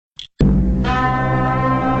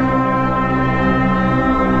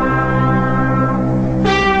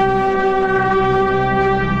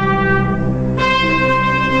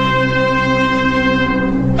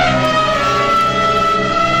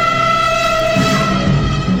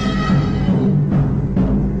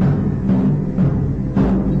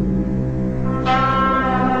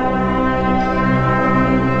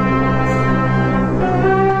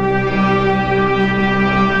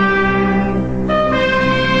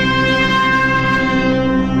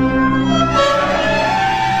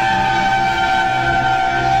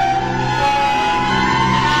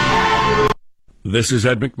This is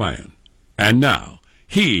Ed McMahon. And now,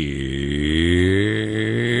 here's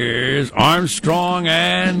Armstrong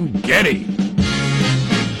and Getty.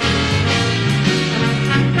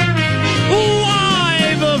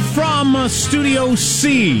 Live from Studio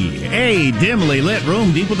C, a dimly lit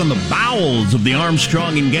room deep within the bowels of the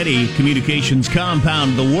Armstrong and Getty Communications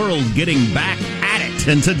compound, the world getting back at it.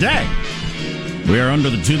 And today, we are under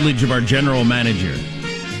the tutelage of our general manager.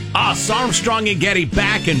 Us, Armstrong and Getty,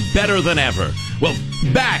 back and better than ever. Well,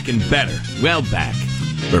 back and better. Well, back.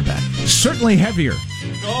 We're back. Certainly heavier.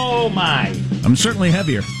 Oh, my. I'm certainly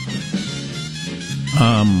heavier.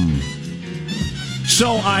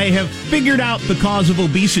 So I have figured out the cause of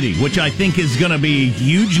obesity, which I think is going to be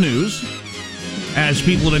huge news, as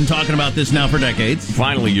people have been talking about this now for decades.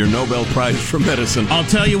 Finally, your Nobel Prize for medicine. I'll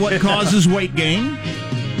tell you what causes weight gain.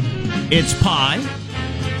 It's PIE.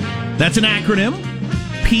 That's an acronym.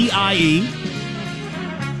 PIE.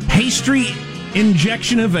 Pastry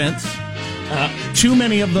injection events. Too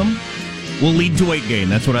many of them will lead to weight gain.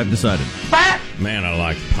 That's what I've decided. Man, I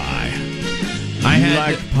like pie. I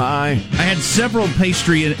like pie? I had several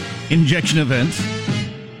pastry injection events.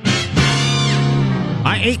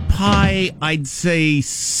 I ate pie, I'd say,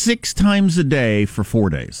 6 times a day for 4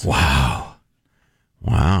 days. Wow.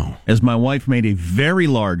 As my wife made a very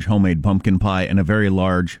large homemade pumpkin pie and a very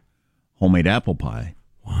large homemade apple pie.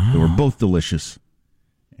 Wow. They were both delicious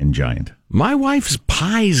and giant. My wife's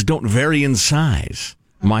pies don't vary in size.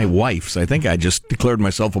 My wife's. I think I just declared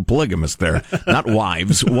myself a polygamist there. Not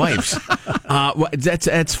wives, wife's.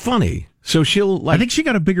 That's funny. So she'll I think she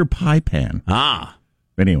got a bigger pie pan.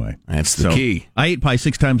 Anyway. That's the key. I ate pie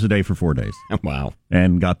 6 times a day for 4 days. Wow.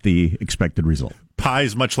 And got the expected result. Pie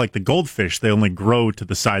is much like the goldfish. They only grow to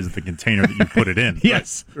the size of the container that you put it in.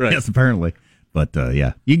 Yes. Right. Yes, apparently. But,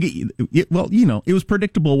 yeah. It was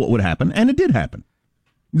predictable what would happen, and it did happen.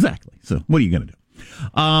 Exactly. So what are you going to do?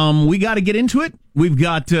 We got to get into it. We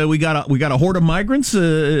got a horde of migrants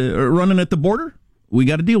running at the border. We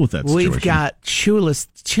got to deal with that situation. We've got shoeless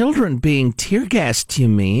children being tear gassed, you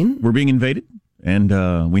mean? We're being invaded,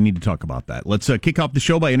 and we need to talk about that. Let's kick off the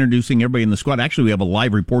show by introducing everybody in the squad. Actually, we have a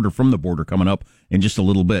live reporter from the border coming up in just a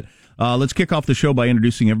little bit. Let's kick off the show by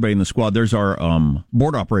introducing everybody in the squad. There's our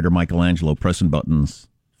board operator, Michelangelo, pressing buttons,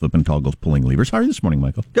 flipping toggles, pulling levers. How are you this morning,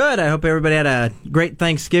 Michael? Good. I hope everybody had a great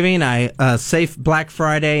Thanksgiving, safe Black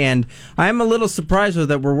Friday, and I'm a little surprised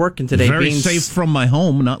that we're working today. Very safe from my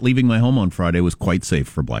home. Not leaving my home on Friday was quite safe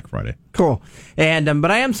for Black Friday. Cool. And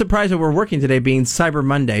but I am surprised that we're working today, being Cyber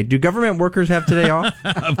Monday. Do government workers have today off?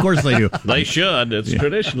 Of course they do. They should. It's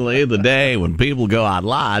traditionally the day when people go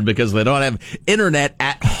online because they don't have internet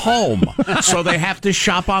at home, so they have to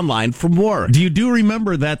shop online from work. Do you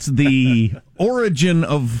remember that's the origin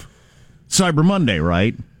of Cyber Monday,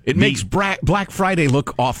 right? It makes Black Friday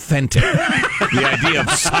look authentic. The idea of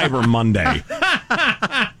Cyber Monday.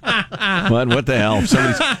 What the hell?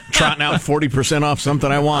 Somebody's trotting out 40% off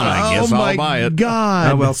something I want. I guess I'll buy it.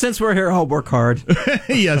 God. Well, since we're here, I'll work hard.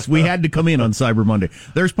 Yes, we had to come in on Cyber Monday.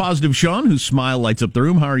 There's Positive Sean, whose smile lights up the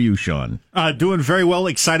room. How are you, Sean? Doing very well.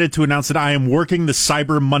 Excited to announce that I am working the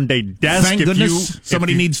Cyber Monday desk. Thank goodness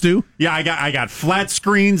somebody needs to. Yeah, I got flat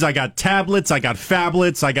screens, I got tablets, I got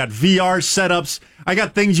phablets, I got VR setups. I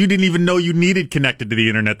got things you didn't even know you needed connected to the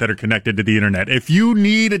internet that are connected to the internet. If you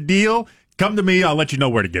need a deal, come to me. I'll let you know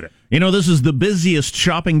where to get it. You know, this is the busiest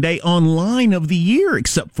shopping day online of the year,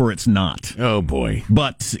 except for it's not. Oh, boy.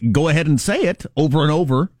 But go ahead and say it over and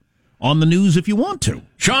over on the news if you want to.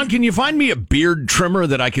 Sean, can you find me a beard trimmer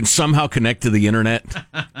that I can somehow connect to the internet?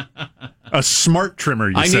 A smart trimmer,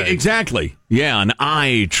 you say? Exactly. Yeah, an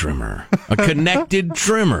eye trimmer. A connected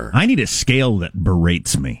trimmer. I need a scale that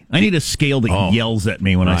berates me. I need a scale that yells at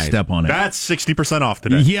me when I step on it. That's 60% off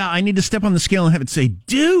today. Yeah, I need to step on the scale and have it say,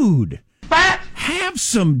 dude, have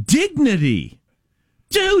some dignity.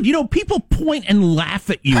 Dude, people point and laugh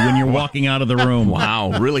at you when you're walking out of the room.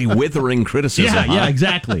 Wow, really withering criticism. Yeah,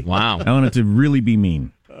 exactly. Wow. I want it to really be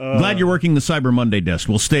mean. Glad you're working the Cyber Monday desk.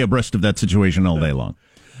 We'll stay abreast of that situation all day long.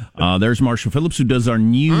 There's Marshall Phillips, who does our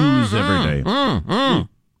news every day.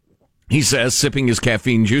 He says, sipping his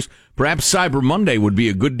caffeine juice, perhaps Cyber Monday would be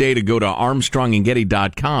a good day to go to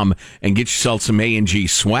ArmstrongandGetty.com and get yourself some A&G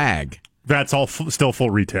swag. That's all still full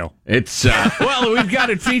retail. It's, well, we've got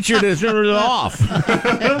it featured as off.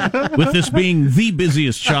 With this being the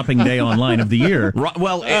busiest shopping day online of the year.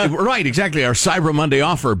 Right, exactly. Our Cyber Monday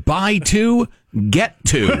offer, buy 2, get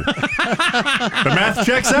 2. The math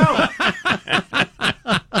checks out.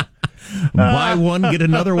 Buy one, get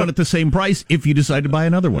another one at the same price if you decide to buy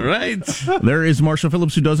another one. Right. There is Marshall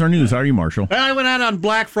Phillips, who does our news. How are you, Marshall? I went out on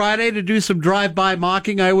Black Friday to do some drive-by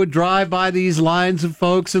mocking. I would drive by these lines of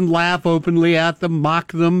folks and laugh openly at them,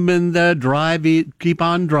 mock them, and keep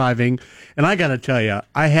on driving. And I got to tell you,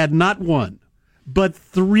 I had not one, but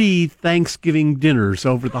 3 Thanksgiving dinners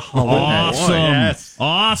over the holidays. Awesome. Yes.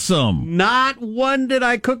 Awesome. Not one did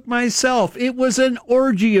I cook myself. It was an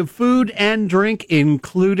orgy of food and drink,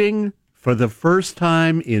 including, for the first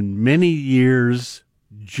time in many years,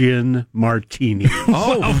 gin martini.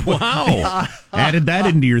 Oh, wow. Added that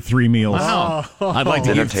into your 3 meals. Wow. I'd like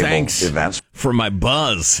to give thanks for my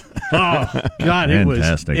buzz. Oh, God,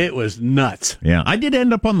 Fantastic. it was nuts. Yeah, I did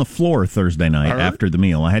end up on the floor Thursday night after the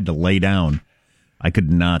meal. I had to lay down. I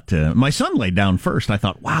could not. My son laid down first. I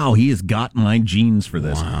thought, wow, he has got my genes for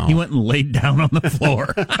this. Wow. He went and laid down on the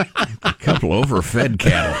floor. A couple overfed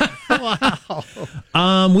cattle.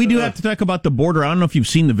 We do have to talk about the border. I don't know if you've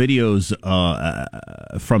seen the videos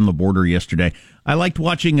from the border yesterday. I liked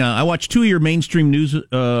watching. I watched 2 of your mainstream news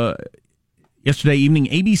yesterday evening,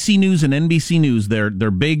 ABC News and NBC News. Their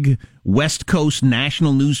big West Coast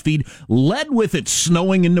national news feed led with it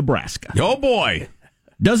snowing in Nebraska. Oh, boy.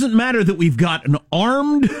 Doesn't matter that we've got an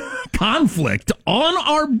armed conflict on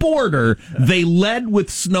our border. They led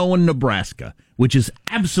with snow in Nebraska, which is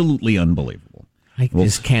absolutely unbelievable. I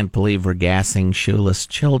just can't believe we're gassing shoeless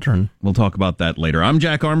children. We'll talk about that later. I'm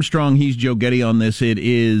Jack Armstrong. He's Joe Getty on this. It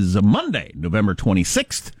is Monday, November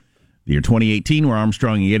 26th, the year 2018. We're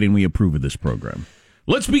Armstrong and Getty, and we approve of this program.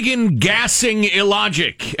 Let's begin gassing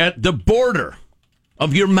illogic at the border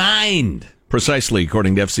of your mind. Precisely,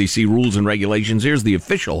 according to FCC rules and regulations. Here's the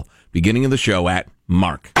official beginning of the show at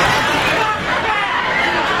Mark. That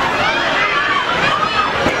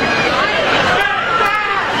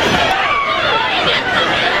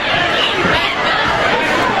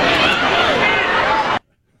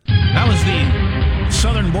was the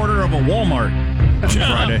southern border of a Walmart on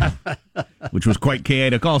Friday, which was quite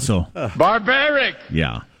chaotic also. Barbaric!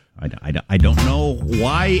 Yeah. I don't know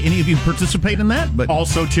why any of you participate in that, but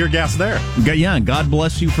Also tear gas there. yeah, God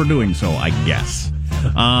bless you for doing so, I guess.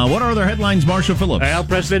 What are other headlines, Marshall Phillips? Well,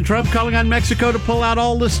 President Trump calling on Mexico to pull out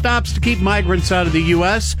all the stops to keep migrants out of the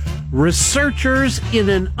U.S. Researchers in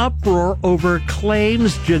an uproar over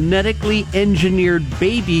claims genetically engineered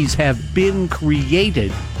babies have been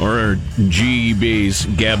created. Or GEBs,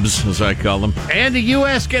 GEBs, as I call them. And the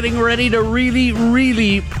U.S. getting ready to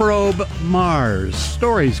really probe Mars.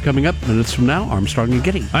 Stories coming up minutes from now. Armstrong and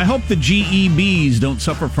Getty. I hope the GEBs don't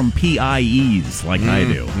suffer from PIEs like I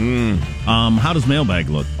do. How does mailbag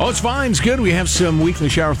look? Oh, it's fine. It's good. We have some weekly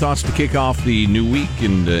shower thoughts to kick off the new week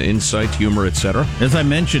and insight, humor, etc. As I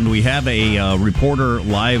mentioned, we have a reporter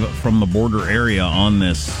live from the border area on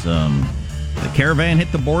this. The caravan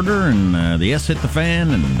hit the border, and the S hit the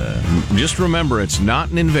fan, and Just remember, it's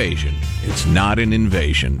not an invasion. It's not an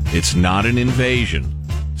invasion. It's not an invasion.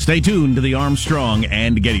 stay tuned to the Armstrong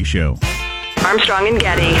and Getty Show. Armstrong and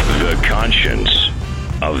Getty. The conscience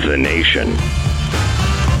of the nation.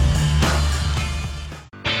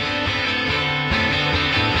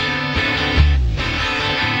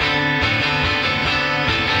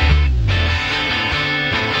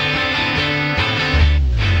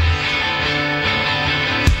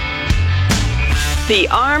 The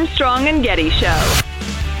Armstrong and Getty Show.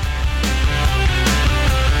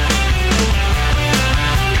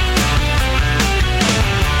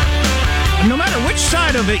 No matter which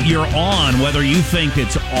side of it you're on, whether you think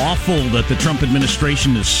it's awful that the Trump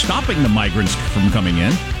administration is stopping the migrants from coming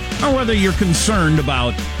in, or whether you're concerned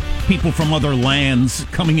about people from other lands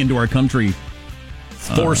coming into our country,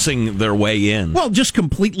 Forcing their way in. well, just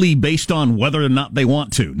completely based on whether or not they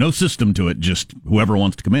want to. No system to it, just whoever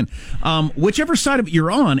wants to come in. Whichever side of it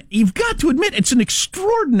you're on, you've got to admit it's an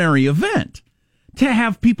extraordinary event to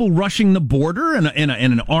have people rushing the border in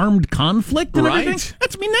an armed conflict and Right.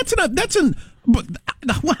 everything. But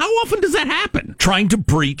how often does that happen? Trying to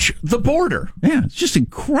breach the border. Yeah, it's just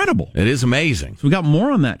incredible. It is amazing. So we got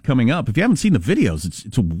more on that coming up. If you haven't seen the videos,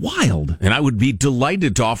 it's wild. And I would be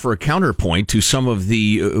delighted to offer a counterpoint to some of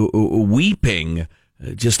the weeping,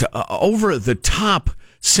 just over the top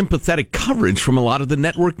sympathetic coverage from a lot of the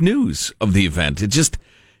network news of the event.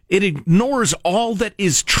 It ignores all that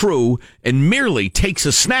is true and merely takes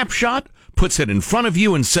a snapshot, puts it in front of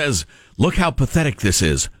you and says, look how pathetic this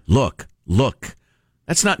is. Look.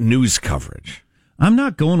 That's not news coverage. I'm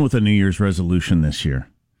not going with a New Year's resolution this year.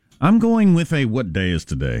 I'm going with what day is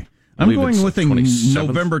today? I'm believe going it's with a 27th.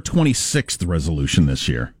 November 26th resolution this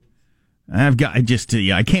year.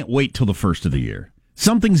 I can't wait till the first of the year.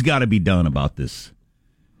 Something's got to be done about this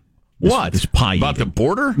What? This pie about eating. the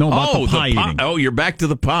border? No, about the pie eating. Oh, you're back to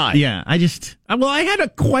the pie. Yeah, I had a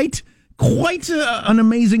quite an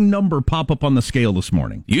amazing number pop up on the scale this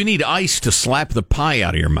morning. You need ice to slap the pie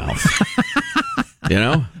out of your mouth. You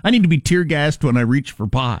know? I need to be tear gassed when I reach for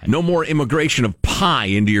pie. No more immigration of pie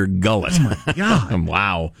into your gullet. Oh, my God.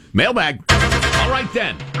 Wow. Mailbag. All right,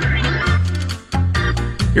 then.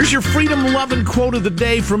 Here's your freedom-loving quote of the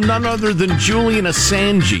day from none other than Julian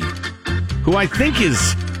Assange, who I think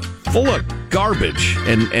is full of garbage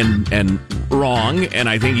and wrong, and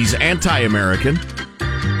I think he's anti-American.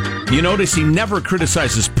 You notice he never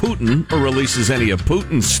criticizes Putin or releases any of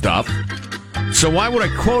Putin's stuff. So why would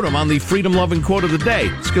I quote him on the freedom-loving quote of the day?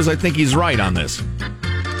 It's because I think he's right on this.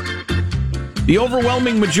 The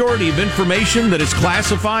overwhelming majority of information that is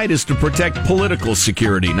classified is to protect political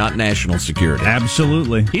security, not national security.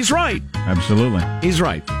 Absolutely. He's right. Absolutely. He's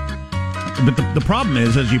right. But the problem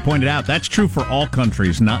is, as you pointed out, that's true for all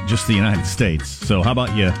countries, not just the United States. So how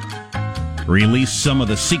about you release some of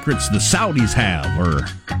the secrets the Saudis have, or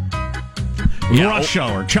Russia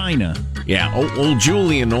or China? Yeah, old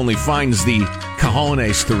Julian only finds the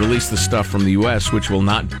cojones to release the stuff from the U.S., which will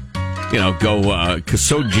not, go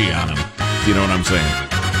Khashoggi on him. You know what I'm saying?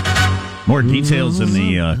 More details in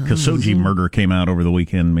the Khashoggi murder came out over the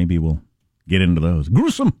weekend. Maybe we'll get into those.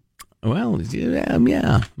 Gruesome. Well,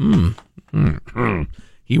 yeah.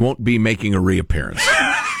 He won't be making a reappearance.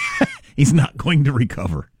 He's not going to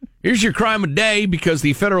recover. Here's your crime of day, because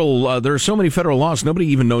the federal there are so many federal laws, nobody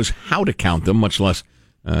even knows how to count them, much less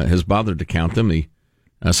has bothered to count them. The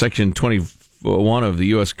Section 21 of the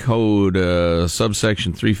U.S. Code,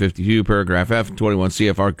 subsection 352, paragraph F, 21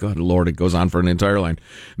 CFR, good Lord, it goes on for an entire line,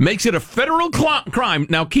 makes it a federal crime.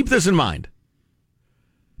 Now, keep this in mind.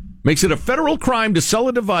 Makes it a federal crime to sell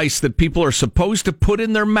a device that people are supposed to put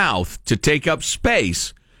in their mouth to take up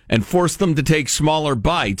space and force them to take smaller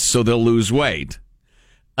bites so they'll lose weight,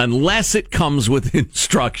 unless it comes with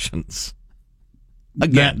instructions.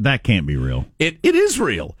 Again, that can't be real. It is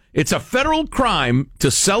real. It's a federal crime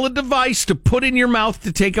to sell a device to put in your mouth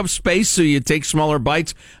to take up space so you take smaller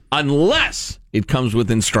bites, unless it comes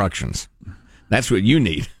with instructions. That's what you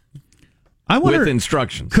need. I wonder, with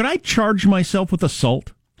instructions. Could I charge myself with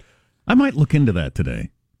assault? I might look into that today.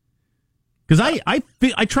 Because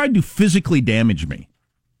I tried to physically damage me.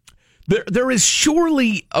 There is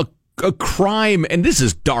surely a crime, and this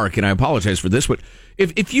is dark, and I apologize for this, but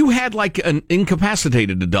if you had like an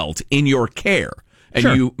incapacitated adult in your care and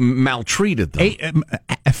Sure. you maltreated them,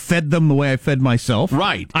 I fed them the way I fed myself.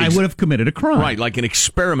 Right. I would have committed a crime. Right, like an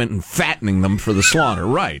experiment in fattening them for the slaughter.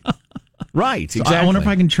 Right. Right, exactly. I wonder if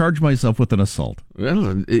I can charge myself with an assault.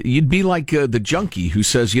 Well, you'd be like the junkie who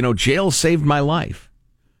says, jail saved my life.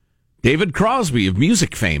 David Crosby of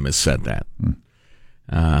music fame has said that.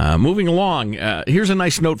 Moving along, here's a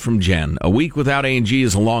nice note from Jen. A week without A&G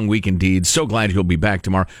is a long week indeed. So glad he'll be back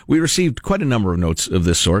tomorrow. We received quite a number of notes of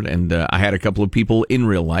this sort, and I had a couple of people in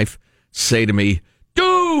real life say to me,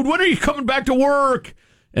 dude, when are you coming back to work?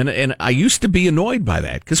 And I used to be annoyed by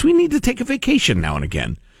that, because we need to take a vacation now and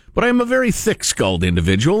again. But I'm a very thick-skulled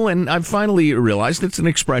individual, and I've finally realized it's an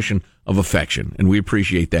expression of affection, and we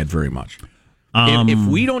appreciate that very much. If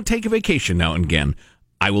we don't take a vacation now and again,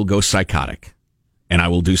 I will go psychotic, and I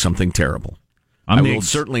will do something terrible. I will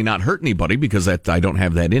certainly not hurt anybody, because I don't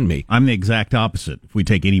have that in me. I'm the exact opposite. If we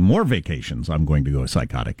take any more vacations, I'm going to go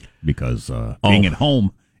psychotic, because being at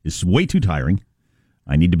home is way too tiring.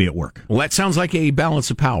 I need to be at work. Well, that sounds like a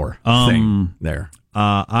balance of power thing there.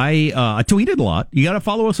 I tweeted a lot. You got to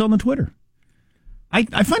follow us on the Twitter.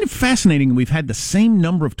 I find it fascinating. We've had the same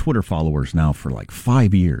number of Twitter followers now for like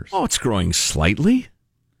 5 years. Oh, it's growing slightly.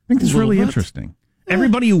 I think it's really interesting. Yeah.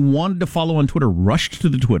 Everybody who wanted to follow on Twitter rushed to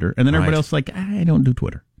the Twitter, and then everybody else like, I don't do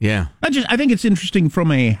Twitter. Yeah. I think it's interesting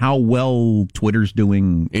from a how well Twitter's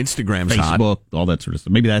doing. Instagram's Facebook, hot. all that sort of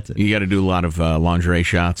stuff. Maybe that's it. You got to do a lot of lingerie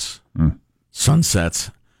shots,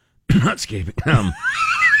 sunsets, escaping.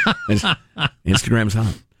 Instagram's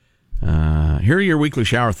hot. Here are your weekly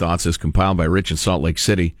shower thoughts as compiled by Rich in Salt Lake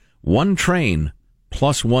City. 1 train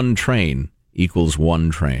plus 1 train equals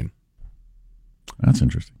 1 train. That's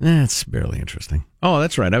interesting. That's barely interesting. Oh,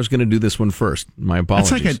 that's right. I was going to do this one first. My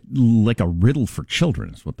apologies. That's like a riddle for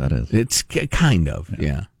children is what that is. It's kind of,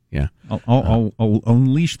 yeah. I'll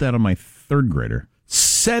unleash that on my 3rd grader.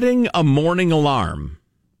 Setting a morning alarm,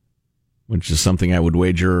 which is something I would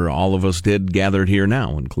wager all of us did gathered here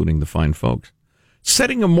now, including the fine folks.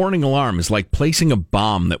 Setting a morning alarm is like placing a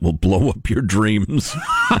bomb that will blow up your dreams.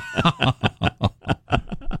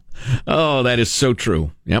 Oh, that is so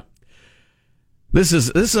true. Yep. This is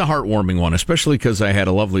a heartwarming one, especially because I had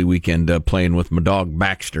a lovely weekend playing with my dog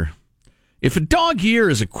Baxter. If a dog year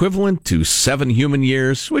is equivalent to 7 human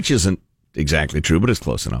years, which isn't exactly true, but it's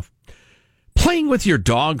close enough, playing with your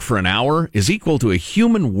dog for an hour is equal to a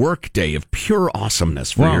human work day of pure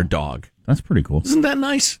awesomeness for your dog. That's pretty cool. Isn't that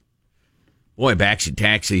nice? Boy, Baxi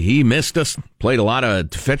Taxi, he missed us. Played a lot of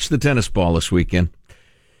to fetch the tennis ball this weekend.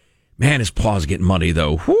 Man, his paw's getting muddy,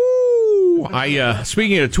 though. Woo!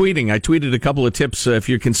 Speaking of tweeting, I tweeted a couple of tips if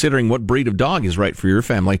you're considering what breed of dog is right for your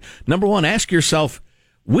family. Number one, ask yourself,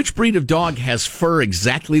 which breed of dog has fur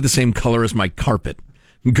exactly the same color as my carpet?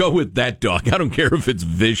 Go with that dog. I don't care if it's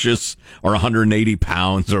vicious or 180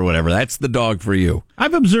 pounds or whatever. That's the dog for you.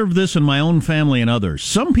 I've observed this in my own family and others.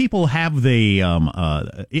 Some people have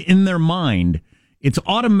in their mind, it's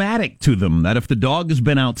automatic to them that if the dog has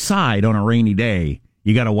been outside on a rainy day,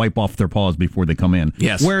 you got to wipe off their paws before they come in.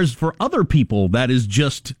 Yes. Whereas for other people, that is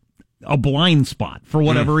just a blind spot for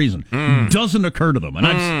whatever reason. Doesn't occur to them. And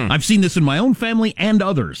I've seen this in my own family and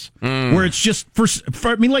others where it's just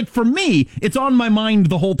for me, it's on my mind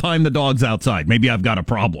the whole time the dog's outside. Maybe I've got a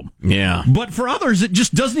problem. Yeah. But for others, it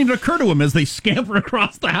just doesn't even occur to them as they scamper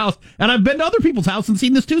across the house. And I've been to other people's house and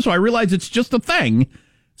seen this too, so I realize it's just a thing.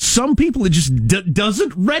 Some people, it just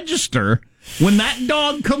doesn't register when that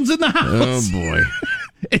dog comes in the house. Oh, boy.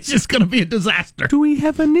 It's just going to be a disaster. Do we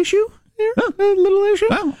have an issue? A little issue.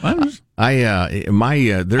 Well,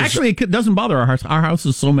 actually, it doesn't bother our house. Our house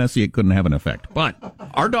is so messy it couldn't have an effect. But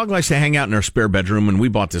our dog likes to hang out in our spare bedroom, and we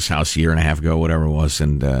bought this house a year and a half ago, whatever it was,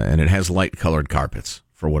 and it has light colored carpets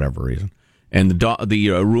for whatever reason. And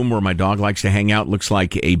the room where my dog likes to hang out looks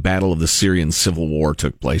like a battle of the Syrian civil war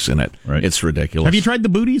took place in it. Right. It's ridiculous. Have you tried the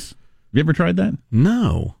booties? Have you ever tried that?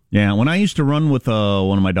 No. Yeah, when I used to run with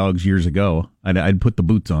one of my dogs years ago, I'd put the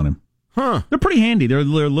boots on him. Huh. They're pretty handy. They're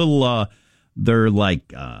little, they're like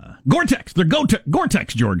Gore-Tex. They're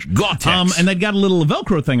Gore-Tex, George. Gore-Tex. And they've got a little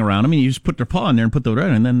Velcro thing around them, and you just put their paw in there and put the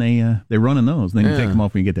and then they run in those. And then you take them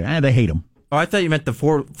off when you get there. They hate them. Oh, I thought you meant the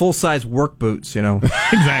full-size work boots,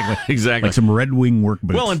 Exactly. Like some Red Wing work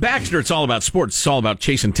boots. Well, in Baxter, it's all about sports. It's all about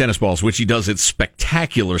chasing tennis balls, which he does at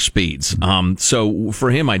spectacular speeds. So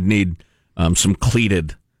for him, I'd need some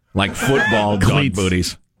cleated, like football dog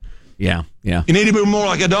booties. Yeah. You need to be more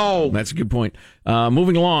like a dog. That's a good point.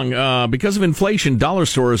 Moving along, because of inflation, dollar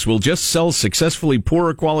stores will just sell successfully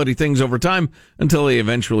poorer quality things over time until they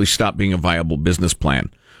eventually stop being a viable business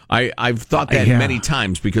plan. I've thought that many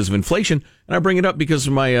times because of inflation, and I bring it up because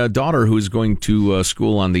of my daughter, who is going to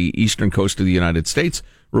school on the eastern coast of the United States,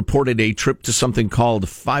 reported a trip to something called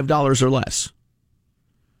 $5 or less.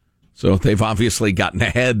 So they've obviously gotten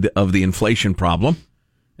ahead of the inflation problem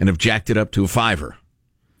and have jacked it up to a $5.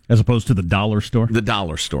 As opposed to the dollar store? The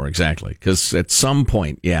dollar store, exactly. Because at some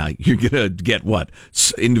point, you're going to get what?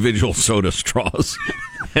 Individual soda straws.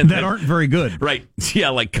 And that aren't very good. Right. Yeah,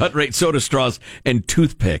 like cut-rate soda straws and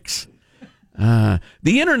toothpicks. The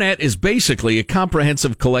internet is basically a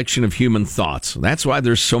comprehensive collection of human thoughts. That's why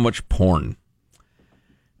there's so much porn.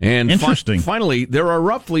 And interesting. Finally, there are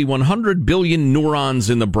roughly 100 billion neurons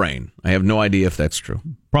in the brain. I have no idea if that's true.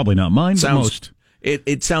 Probably not mine, but most.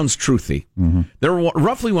 It sounds truthy. Mm-hmm. There are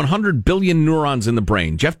roughly 100 billion neurons in the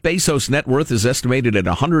brain. Jeff Bezos' net worth is estimated at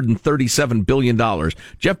 $137 billion.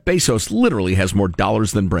 Jeff Bezos literally has more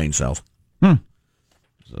dollars than brain cells. It's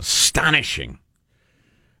astonishing.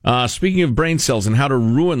 Speaking of brain cells and how to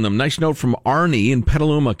ruin them, nice note from Arnie in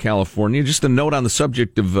Petaluma, California. Just a note on the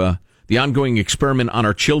subject of the ongoing experiment on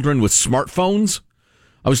our children with smartphones.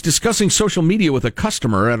 I was discussing social media with a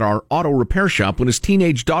customer at our auto repair shop when his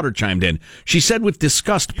teenage daughter chimed in. She said with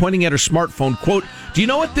disgust, pointing at her smartphone, quote, "Do you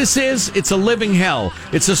know what this is? It's a living hell.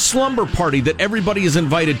 It's a slumber party that everybody is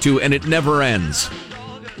invited to, and it never ends."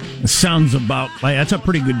 Sounds about like that's a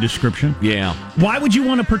pretty good description. Yeah. Why would you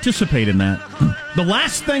want to participate in that? The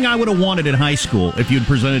last thing I would have wanted in high school, if you'd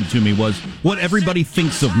presented it to me, was what everybody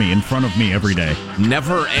thinks of me in front of me every day.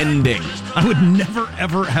 Never ending. I would never,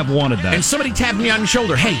 ever have wanted that. And somebody tapped me on the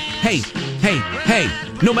shoulder. Hey.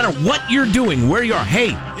 No matter what you're doing, where you are,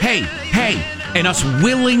 hey. And us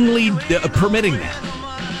willingly permitting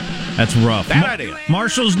that. That's rough. Bad idea.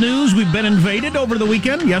 Marshall's News, we've been invaded over the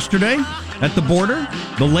weekend, yesterday, at the border.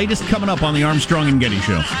 The latest coming up on the Armstrong and Getty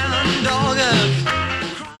Show.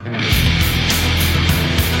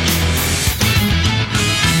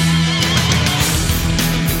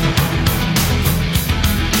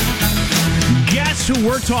 Guess who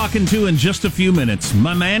we're talking to in just a few minutes?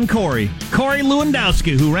 My man Corey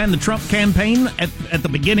Lewandowski, who ran the Trump campaign at the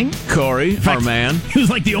beginning. Corey, In fact, our man. He was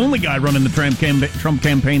like the only guy running the Trump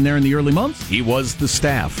campaign there in the early months. He was the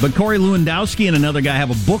staff. But Corey Lewandowski and another guy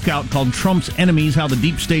have a book out called Trump's Enemies, How the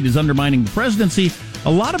Deep State is Undermining the Presidency. A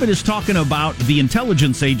lot of it is talking about the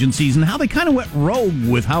intelligence agencies and how they kind of went rogue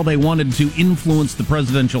with how they wanted to influence the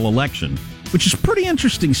presidential election, which is pretty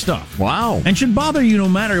interesting stuff. Wow. And should bother you no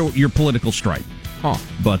matter your political stripe. Huh.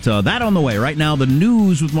 But that on the way. Right now, the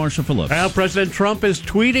news with Marcia Phillips. Well, President Trump is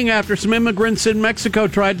tweeting after some immigrants in Mexico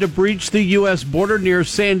tried to breach the U.S. border near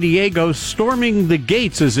San Diego, storming the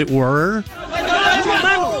gates, as it were.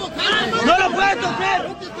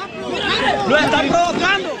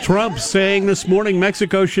 Trump saying this morning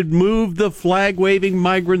Mexico should move the flag-waving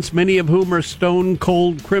migrants, many of whom are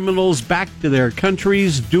stone-cold criminals, back to their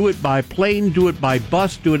countries. Do it by plane, do it by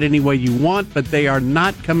bus, do it any way you want, but they are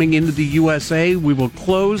not coming into the USA. We will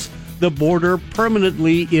close the border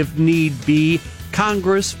permanently if need be.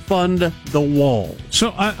 Congress fund the wall.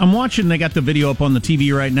 So I'm watching, they got the video up on the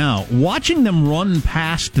TV right now, watching them run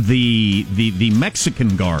past the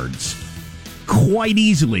Mexican guards quite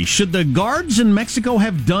easily. Should the guards in Mexico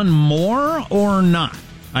have done more or not?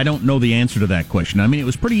 I don't know the answer to that question. I mean, it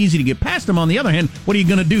was pretty easy to get past them. On the other hand, what are you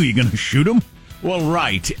going to do? You going to shoot them? Well,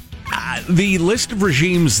 right. The list of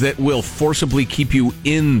regimes that will forcibly keep you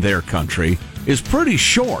in their country is pretty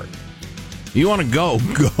short. You want to go.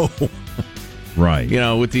 Right. You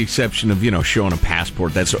know, with the exception of, showing a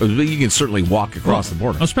passport. You can certainly walk across the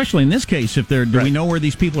border. Especially in this case, if do we know where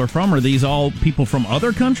these people are from? Are these all people from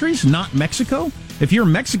other countries, not Mexico? If you're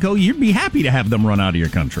Mexico, you'd be happy to have them run out of your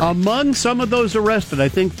country. Among some of those arrested, I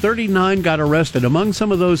think 39 got arrested. Among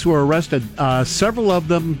some of those who were arrested, several of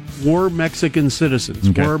them were Mexican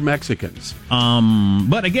citizens, were Mexicans.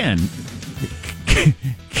 But again,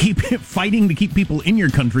 fighting to keep people in your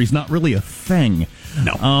country is not really a thing.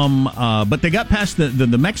 No. But they got past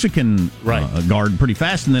the Mexican guard pretty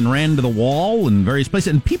fast and then ran to the wall in various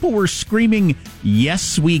places. And people were screaming,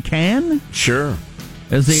 "Yes, we can." Sure.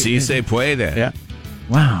 Si se puede. Yeah.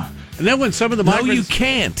 Wow. And then when some of the migrants... No, you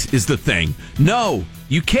can't is the thing. No,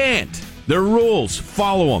 you can't. There are rules.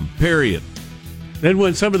 Follow them. Period. Then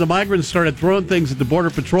when some of the migrants started throwing things at the Border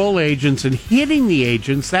Patrol agents and hitting the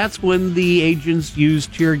agents, that's when the agents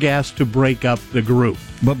used tear gas to break up the group.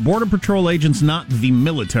 But Border Patrol agents, not the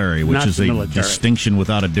military, which Not is the a military. distinction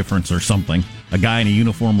without a difference or something. A guy in a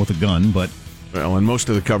uniform with a gun, but... Well, and most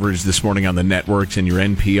of the coverage this morning on the networks and your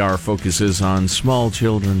NPR focuses on small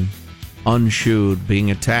children, unshoed,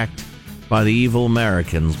 being attacked by the evil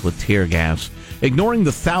Americans with tear gas, ignoring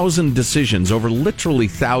the 1,000 decisions over literally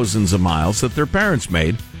thousands of miles that their parents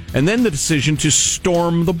made, and then the decision to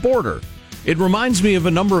storm the border. It reminds me of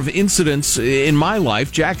a number of incidents in my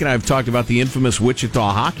life. Jack and I have talked about the infamous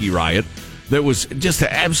Wichita hockey riot that was just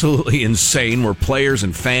absolutely insane, where players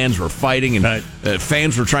and fans were fighting, and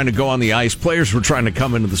fans were trying to go on the ice, players were trying to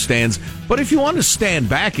come into the stands. But if you want to stand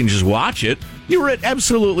back and just watch it, you were at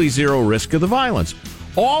absolutely zero risk of the violence.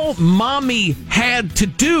 All mommy had to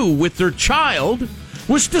do with their child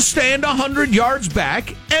was to stand 100 yards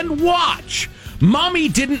back and watch. Mommy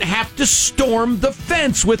didn't have to storm the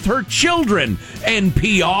fence with her children.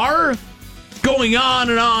 NPR going on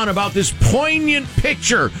and on about this poignant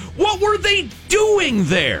picture. What were they doing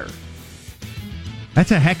there?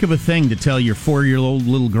 That's a heck of a thing to tell your 4-year-old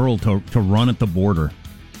little girl to run at the border.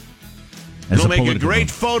 It'll make a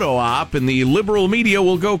great photo op, and the liberal media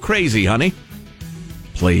will go crazy, honey.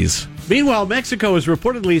 Please. Meanwhile, Mexico is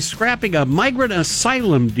reportedly scrapping a migrant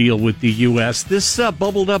asylum deal with the U.S. This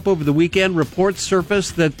bubbled up over the weekend. Reports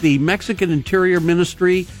surfaced that the Mexican Interior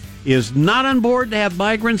Ministry is not on board to have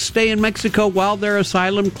migrants stay in Mexico while their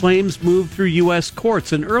asylum claims move through U.S.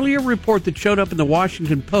 courts. An earlier report that showed up in the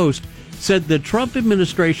Washington Post said the Trump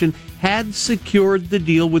administration had secured the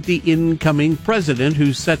deal with the incoming president,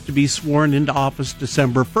 who's set to be sworn into office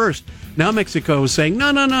December 1st. Now Mexico is saying,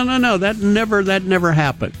 no, that never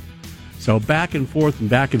happened. So back and forth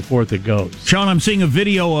it goes. Sean, I'm seeing a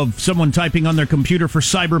video of someone typing on their computer for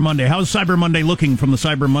Cyber Monday. How's Cyber Monday looking from the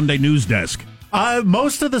Cyber Monday news desk?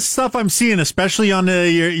 Most of the stuff I'm seeing, especially on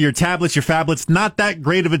your tablets, your phablets, not that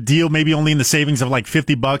great of a deal. Maybe only in the savings of like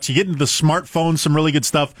 $50. You get into the smartphones, some really good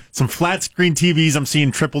stuff. Some flat screen TVs, I'm seeing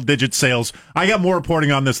triple-digit sales. I got more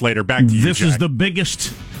reporting on this later. Back to you, This Jack. is the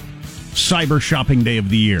biggest cyber shopping day of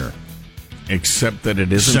the year. Except that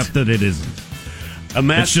it isn't.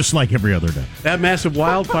 It's just like every other day. That massive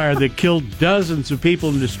wildfire that killed dozens of people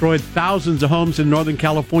and destroyed thousands of homes in Northern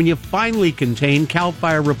California finally contained. CAL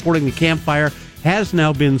FIRE reporting the campfire has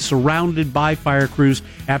now been surrounded by fire crews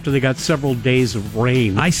after they got several days of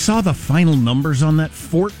rain. I saw the final numbers on that.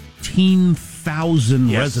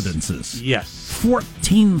 14,000 residences. Yes.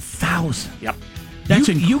 14,000. Yep. That's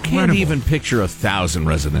you can't incredible. even picture 1,000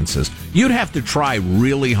 residences. You'd have to try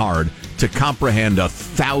really hard to comprehend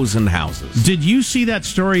 1,000 houses. Did you see that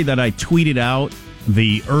story that I tweeted out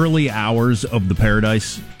the early hours of the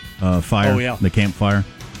Paradise fire, Oh, yeah. the campfire,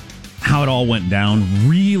 how it all went down.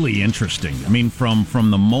 Really interesting. I mean, from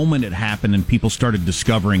the moment it happened and people started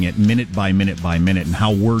discovering it minute by minute by minute, and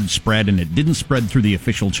how word spread, and it didn't spread through the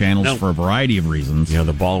official channels for a variety of reasons. Yeah,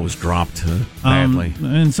 the ball was dropped badly.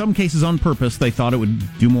 In some cases on purpose. They thought it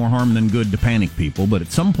would do more harm than good to panic people, but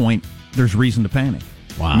at some point, there's reason to panic.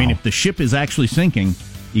 Wow. I mean, if the ship is actually sinking,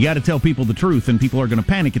 you got to tell people the truth, and people are going to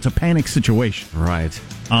panic. It's a panic situation. Right.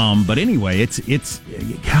 But anyway, it's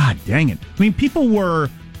God dang it. I mean, people were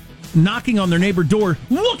knocking on their neighbor door.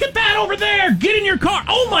 Look at that over there! Get in your car!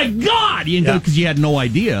 Oh my God! Because you had no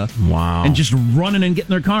idea. Wow. And just running and getting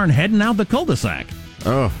their car and heading out the cul-de-sac.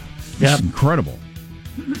 Oh. It's incredible.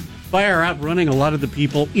 Fire outrunning a lot of the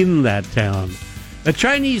people in that town. A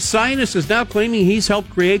Chinese scientist is now claiming he's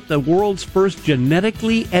helped create the world's first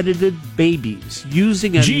genetically edited babies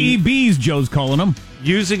using a GEBs, Joe's calling them.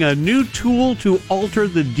 using a new tool to alter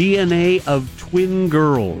the DNA of twin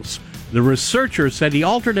girls. The researcher said he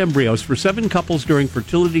altered embryos for 7 couples during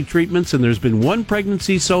fertility treatments, and there's been 1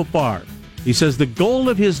 pregnancy so far. He says the goal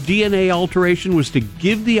of his DNA alteration was to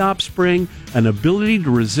give the offspring an ability to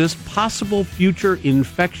resist possible future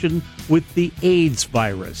infection with the AIDS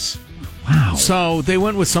virus. Wow. So they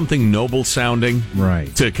went with something noble sounding,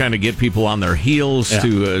 Right. to kind of get people on their heels,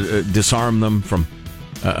 to disarm them from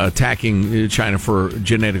attacking China for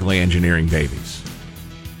genetically engineering babies,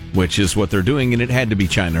 which is what they're doing, and it had to be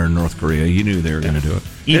China or North Korea. You knew they were going to do it.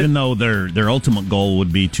 Even though their ultimate goal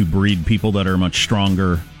would be to breed people that are much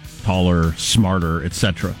stronger, taller, smarter,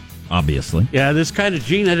 etc. Obviously. Yeah, this kind of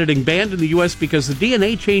gene editing banned in the U.S. because the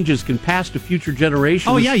DNA changes can pass to future generations.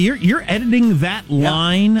 Oh yeah, you're editing that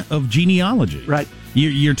line of genealogy, Right.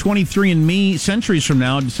 You're 23andMe centuries from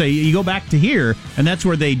now. Say you go back to here, and that's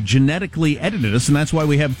where they genetically edited us, and that's why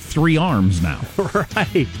we have 3 arms now.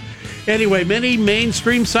 Right. Anyway, many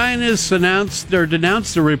mainstream scientists denounced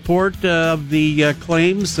the report of the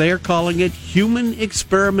claims. They are calling it human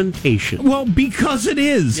experimentation. Well, because it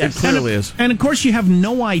is. Yes. It clearly is. And of course, you have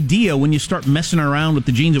no idea when you start messing around with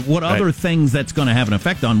the genes of what other things that's going to have an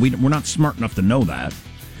effect on. We're not smart enough to know that.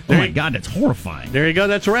 Oh my God, that's horrifying. There you go.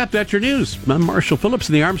 That's a wrap. That's your news. I'm Marshall Phillips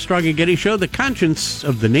in the Armstrong and Getty Show, the conscience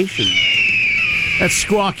of the nation. That's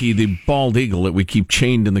Squawky, the bald eagle that we keep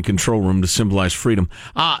chained in the control room to symbolize freedom.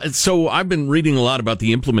 So I've been reading a lot about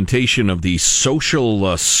the implementation of the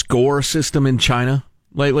social score system in China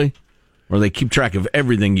lately, where they keep track of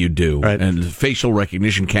everything you do, and facial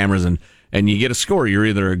recognition cameras, and you get a score. You're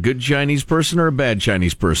either a good Chinese person or a bad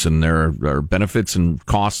Chinese person. There are benefits and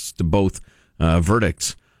costs to both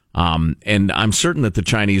verdicts. And I'm certain that the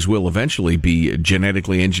Chinese will eventually be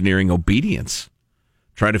genetically engineering obedience.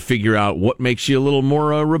 Try to figure out what makes you a little more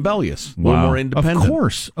rebellious, a little more independent.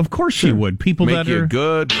 Of course you would. People Make that you are a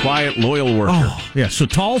good, quiet, loyal worker. Oh, yeah. So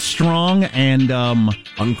tall, strong, and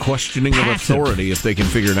Unquestioning passive. of authority if they can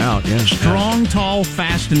figure it out. Yeah. strong, tall,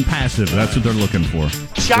 fast, and passive. That's what they're looking for.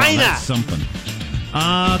 China! Well, that's something.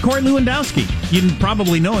 Corey Lewandowski. You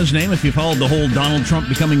probably know his name if you followed the whole Donald Trump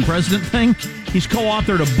becoming president thing. He's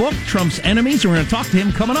co-authored a book, Trump's Enemies, and we're going to talk to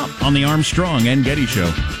him coming up on the Armstrong and Getty Show.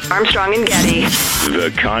 Armstrong and Getty. The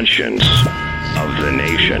conscience of the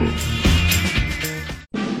nation.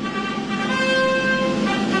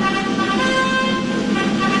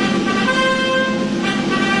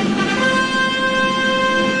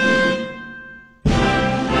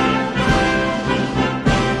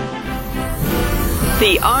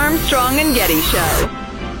 The Armstrong and Getty Show.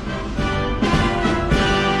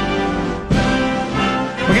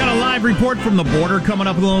 We got a live report from the border coming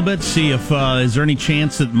up in a little bit. See if is there any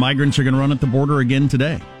chance that migrants are going to run at the border again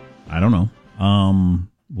today? I don't know.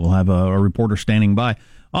 We'll have a reporter standing by.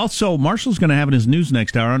 Also, Marshall's going to have in his news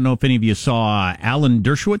next hour. I don't know if any of you saw Alan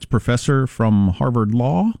Dershowitz, professor from Harvard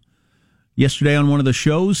Law, yesterday on one of the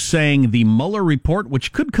shows saying the Mueller report,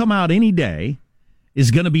 which could come out any day, is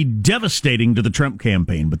going to be devastating to the Trump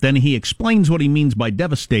campaign. But then he explains what he means by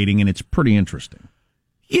devastating, and it's pretty interesting.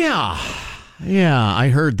 Yeah, I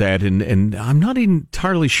heard that, and I'm not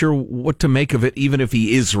entirely sure what to make of it, even if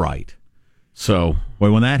he is right. So,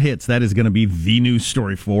 boy, when that hits, that is going to be the news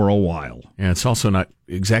story for a while. Yeah, it's also not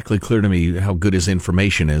exactly clear to me how good his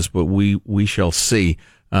information is, but we shall see.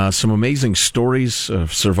 Some amazing stories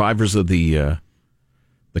of survivors of the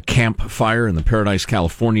camp fire in the Paradise,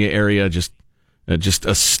 California area. Just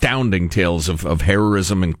astounding tales of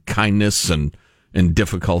heroism and kindness and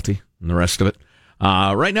difficulty and the rest of it.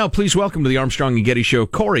 Right now, please welcome to the Armstrong and Getty Show,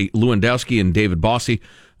 Corey Lewandowski and David Bossie,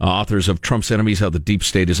 authors of Trump's Enemies, How the Deep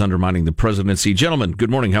State is Undermining the Presidency. Gentlemen, good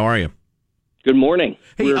morning. How are you? Good morning.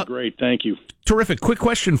 Hey, We're great. Thank you. Terrific. Quick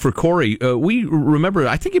question for Corey. We remember,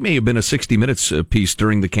 I think it may have been a 60 Minutes piece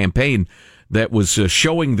during the campaign that was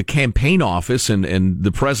showing the campaign office and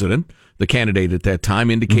the president, the candidate at that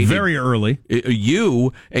time, indicating very early.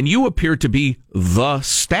 You appeared to be the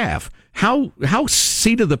staff. How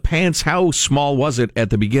seat of the pants, how small was it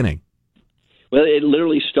at the beginning? Well, it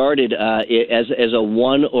literally started as a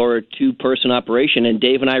one or two person operation, and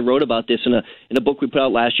Dave and I wrote about this in a book we put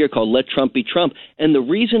out last year called "Let Trump Be Trump." And the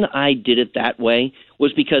reason I did it that way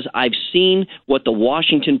was because I've seen what the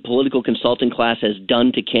Washington political consulting class has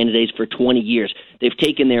done to candidates for 20 years. They've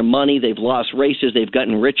taken their money, they've lost races, they've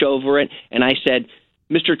gotten rich over it, and I said,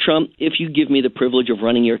 Mr. Trump, if you give me the privilege of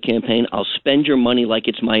running your campaign, I'll spend your money like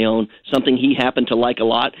it's my own, something he happened to like a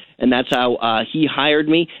lot, and that's how he hired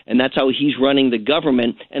me, and that's how he's running the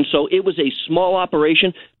government. And so it was a small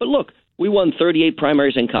operation, but look, we won 38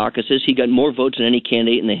 primaries and caucuses. He got more votes than any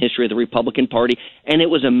candidate in the history of the Republican Party, and it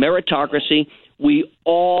was a meritocracy. We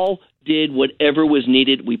all did whatever was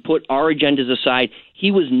needed. We put our agendas aside.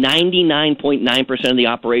 He was 99.9% of the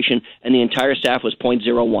operation, and the entire staff was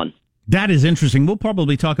 0.01. That is interesting. We'll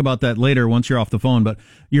probably talk about that later once you're off the phone. But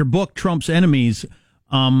your book, Trump's Enemies,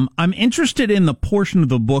 I'm interested in the portion of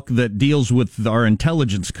the book that deals with our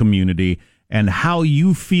intelligence community and how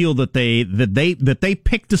you feel that they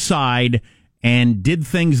picked a side and did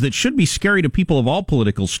things that should be scary to people of all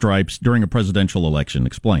political stripes during a presidential election.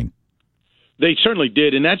 Explain. They certainly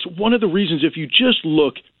did, and that's one of the reasons. If you just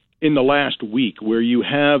look in the last week, where you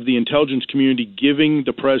have the intelligence community giving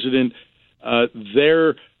the president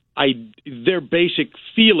their basic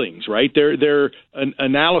feelings, right? Their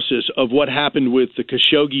analysis of what happened with the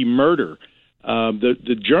Khashoggi murder,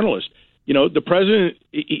 the journalist. You know, the president,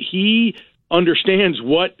 he understands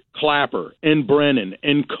what Clapper and Brennan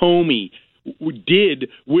and Comey did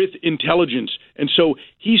with intelligence, and so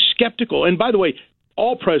he's skeptical. And by the way,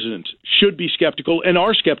 all presidents should be skeptical and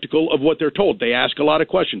are skeptical of what they're told. They ask a lot of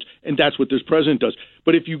questions, and that's what this president does.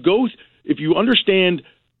 But if you understand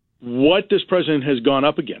what this president has gone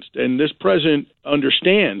up against, and this president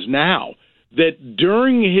understands now that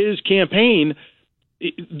during his campaign,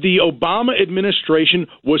 the Obama administration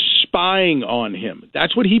was spying on him.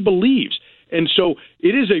 That's what he believes. And so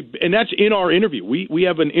it is and that's in our interview. We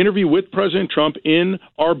have an interview with President Trump in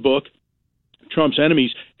our book, Trump's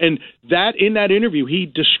Enemies, and in that interview he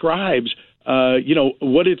describes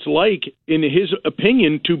what it's like, in his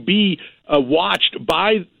opinion, to be watched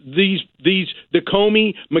by the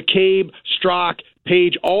Comey, McCabe, Strzok,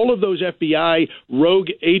 Page, all of those FBI rogue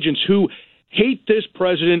agents who hate this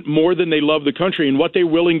president more than they love the country, and what they're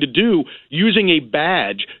willing to do using a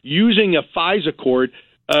badge, using a FISA court,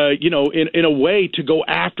 in a way to go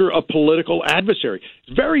after a political adversary.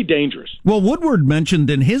 It's very dangerous. Well, Woodward mentioned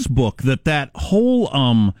in his book that whole,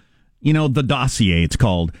 the dossier, it's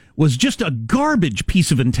called, was just a garbage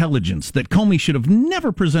piece of intelligence that Comey should have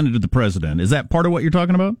never presented to the president. Is that part of what you're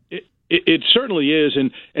talking about? It certainly is,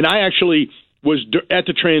 and I actually was at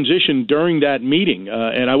the transition during that meeting,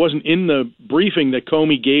 and I wasn't in the briefing that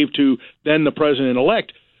Comey gave to then the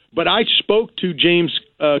president-elect, but I spoke to James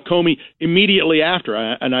Comey immediately after,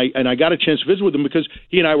 and I got a chance to visit with him because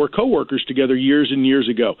he and I were coworkers together years and years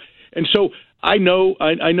ago. And so I know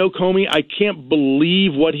Comey. I can't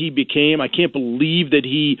believe what he became. I can't believe that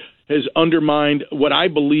he has undermined what I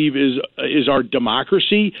believe is our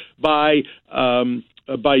democracy by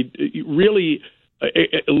really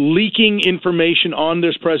leaking information on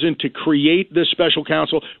this president to create this special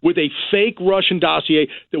counsel with a fake Russian dossier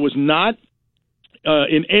that was not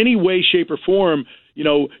in any way, shape, or form,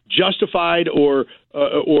 justified or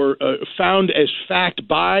found as fact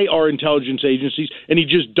by our intelligence agencies, and he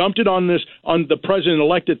just dumped it on the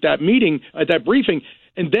president-elect at that meeting, at that briefing,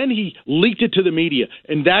 and then he leaked it to the media,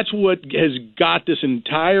 and that's what has got this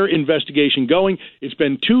entire investigation going. It's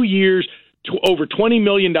been 2 years, over $20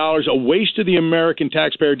 million, a waste of the American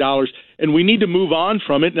taxpayer dollars, and we need to move on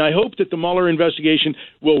from it, and I hope that the Mueller investigation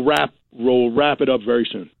will wrap it up very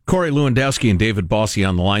soon. Corey Lewandowski and David Bossie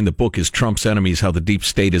on the line. The book is Trump's Enemies, How the Deep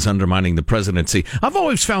State is Undermining the Presidency. I've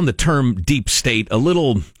always found the term deep state a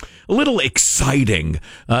little exciting,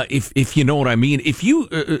 if you know what I mean.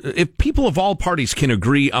 If people of all parties can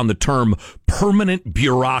agree on the term permanent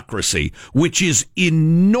bureaucracy, which is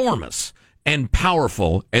enormous and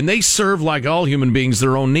powerful, and they serve, like all human beings,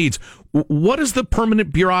 their own needs, what does the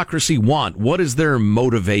permanent bureaucracy want? What is their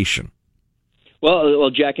motivation? Well,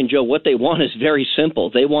 Jack and Joe, what they want is very simple.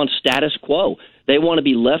 They want status quo. They want to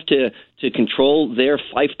be left to control their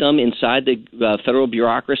fiefdom inside the federal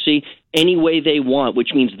bureaucracy any way they want, which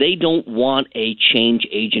means they don't want a change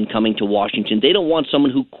agent coming to Washington. They don't want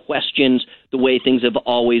someone who questions the way things have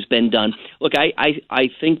always been done. Look, I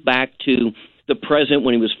think back to the president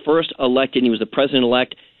when he was first elected. He was the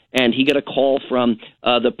president-elect, and he got a call from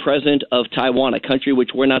the president of Taiwan, a country which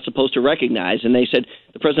we're not supposed to recognize. And they said,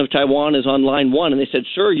 the president of Taiwan is on line one. And they said,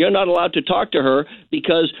 sir, you're not allowed to talk to her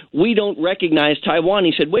because we don't recognize Taiwan.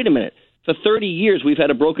 He said, wait a minute. For 30 years, we've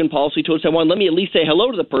had a broken policy towards Taiwan. Let me at least say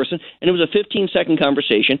hello to the person. And it was a 15-second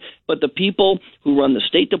conversation. But the people who run the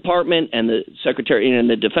State Department and the Secretary and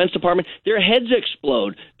the Defense Department, their heads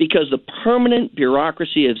explode because the permanent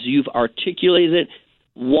bureaucracy, as you've articulated it,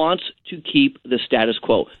 wants to keep the status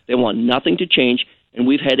quo. They want nothing to change. And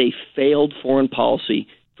we've had a failed foreign policy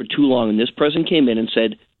for too long. And this president came in and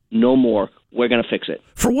said, no more. We're going to fix it.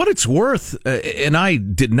 For what it's worth, and I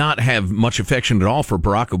did not have much affection at all for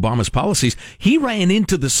Barack Obama's policies, he ran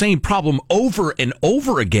into the same problem over and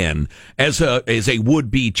over again as a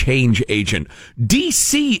would-be change agent.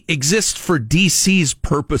 D.C. exists for D.C.'s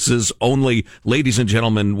purposes only, ladies and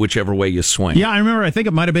gentlemen, whichever way you swing. Yeah, I remember, I think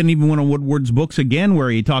it might have been even one of Woodward's books again, where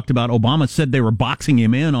he talked about Obama said they were boxing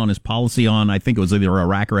him in on his policy on, I think it was either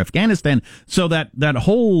Iraq or Afghanistan, so that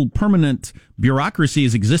whole permanent bureaucracy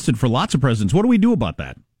has existed for lots of presidents. What do we do about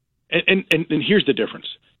that? And here's the difference.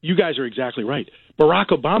 You guys are exactly right. Barack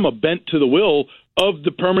Obama bent to the will of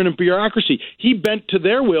the permanent bureaucracy. He bent to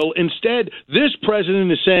their will. Instead, this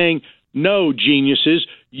president is saying, no, geniuses,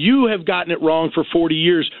 you have gotten it wrong for 40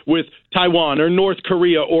 years with Taiwan or North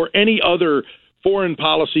Korea or any other foreign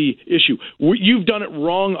policy issue. You've done it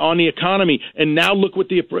wrong on the economy, and now look what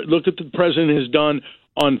the president has done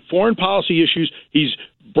on foreign policy issues. He's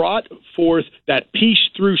brought forth that peace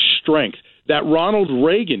through strength that Ronald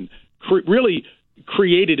Reagan really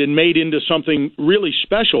created and made into something really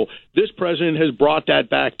special. This president has brought that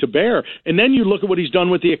back to bear. And then you look at what he's done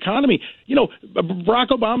with the economy. You know, Barack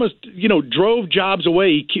Obama, drove jobs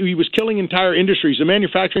away. He was killing entire industries. The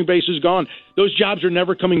manufacturing base is gone. Those jobs are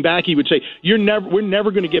never coming back. He would say, we're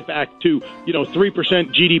never going to get back to, 3%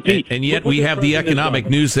 GDP. And yet we have the economic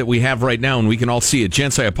news that we have right now, and we can all see it.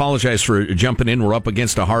 Gents, I apologize for jumping in. We're up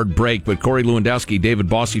against a hard break. But Corey Lewandowski, David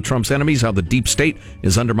Bossy, Trump's enemies, how the deep state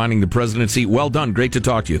is undermining the presidency. Well done. Great to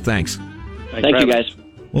talk to you. Thanks. Thank you, guys.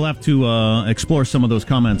 We'll have to explore some of those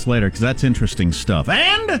comments later, because that's interesting stuff.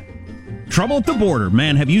 And trouble at the border.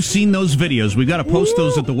 Man, have you seen those videos? We've got to post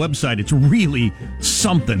those at the website. It's really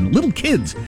something. Little kids